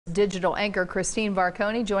Digital anchor Christine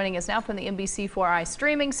Varconi joining us now from the NBC4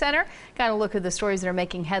 Streaming Center. Got a look at the stories that are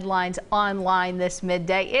making headlines online this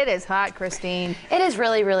midday. It is hot, Christine. It is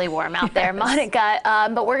really, really warm out there, Monica.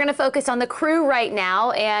 But we're going to focus on the Crew right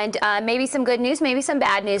now, and maybe some good news, maybe some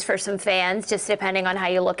bad news for some fans, just depending on how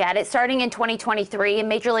you look at it. Starting in 2023, in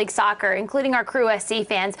Major League Soccer, including our Crew SC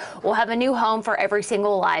fans, will have a new home for every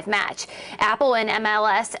single live match. Apple and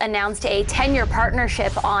MLS announced a 10-year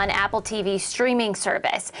partnership on Apple TV streaming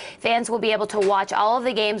service. Fans will be able to watch all of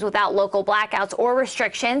the games without local blackouts or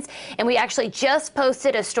restrictions. And we actually just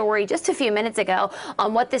posted a story just a few minutes ago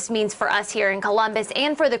on what this means for us here in Columbus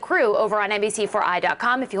and for the Crew over on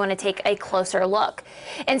NBC4i.com if you want to take a closer look.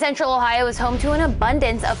 And Central Ohio is home to an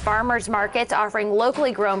abundance of farmers markets offering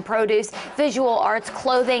locally grown produce, visual arts,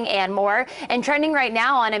 clothing, and more. And trending right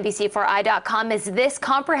now on NBC4i.com is this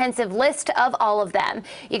comprehensive list of all of them.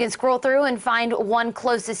 You can scroll through and find one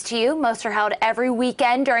closest to you. Most are held every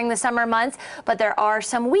weekend during the summer months, but there are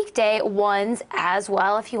some weekday ones as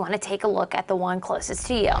well if you want to take a look at the one closest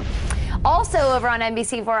to you. Also over on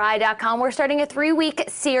NBC4i.com, we're starting a 3-week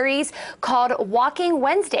series called Walking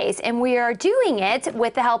Wednesdays, and we are doing it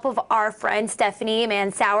with the help of our friend Stephanie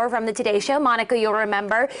Mansauer from the Today Show. Monica, you'll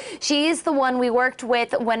remember. She's the one we worked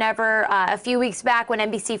with whenever a few weeks back when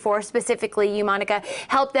NBC4, specifically you, Monica,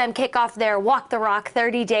 helped them kick off their Walk the Rock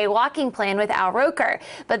 30-day walking plan with Al Roker.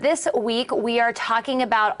 But this week, we are talking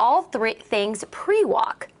about all three things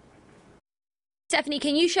pre-walk. Stephanie,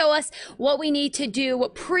 can you show us what we need to do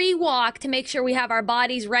pre-walk to make sure we have our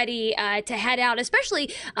bodies ready to head out,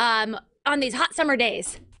 especially on these hot summer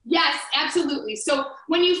days? Yes, absolutely. So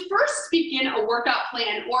when you first begin a workout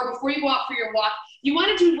plan or before you go out for your walk, you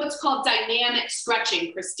want to do what's called dynamic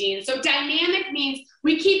stretching, Christine. So dynamic means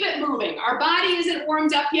we keep it moving. Our body isn't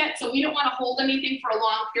warmed up yet, so we don't want to hold anything for a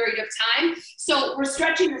long period of time. So we're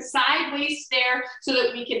stretching the side waist there so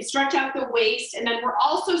that we can stretch out the waist. And then we're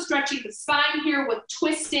also stretching the spine here with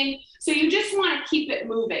twisting. So you just want to keep it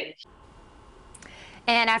moving.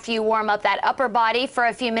 And after you warm up that upper body for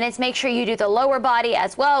a few minutes, make sure you do the lower body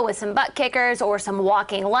as well with some butt kickers or some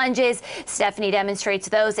walking lunges. Stephanie demonstrates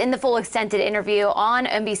those in the full extended interview on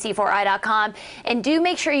NBC4i.com. And do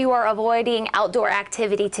make sure you are avoiding outdoor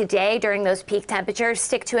activity today during those peak temperatures.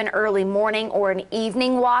 Stick to an early morning or an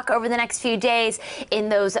evening walk over the next few days in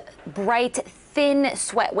those bright, thin,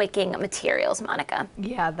 sweat-wicking materials, Monica.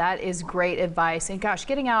 Yeah, that is great advice. And gosh,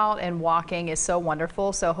 getting out and walking is so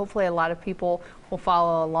wonderful. So hopefully a lot of people will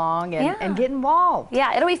follow along and get involved.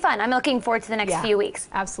 Yeah, it'll be fun. I'm looking forward to the next few weeks.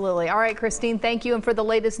 Absolutely. All right, Christine, thank you. And for the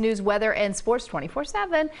latest news, weather, and sports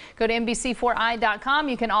 24/7, go to NBC4i.com.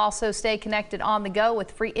 You can also stay connected on the go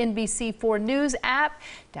with free NBC4 News app.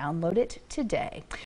 Download it today.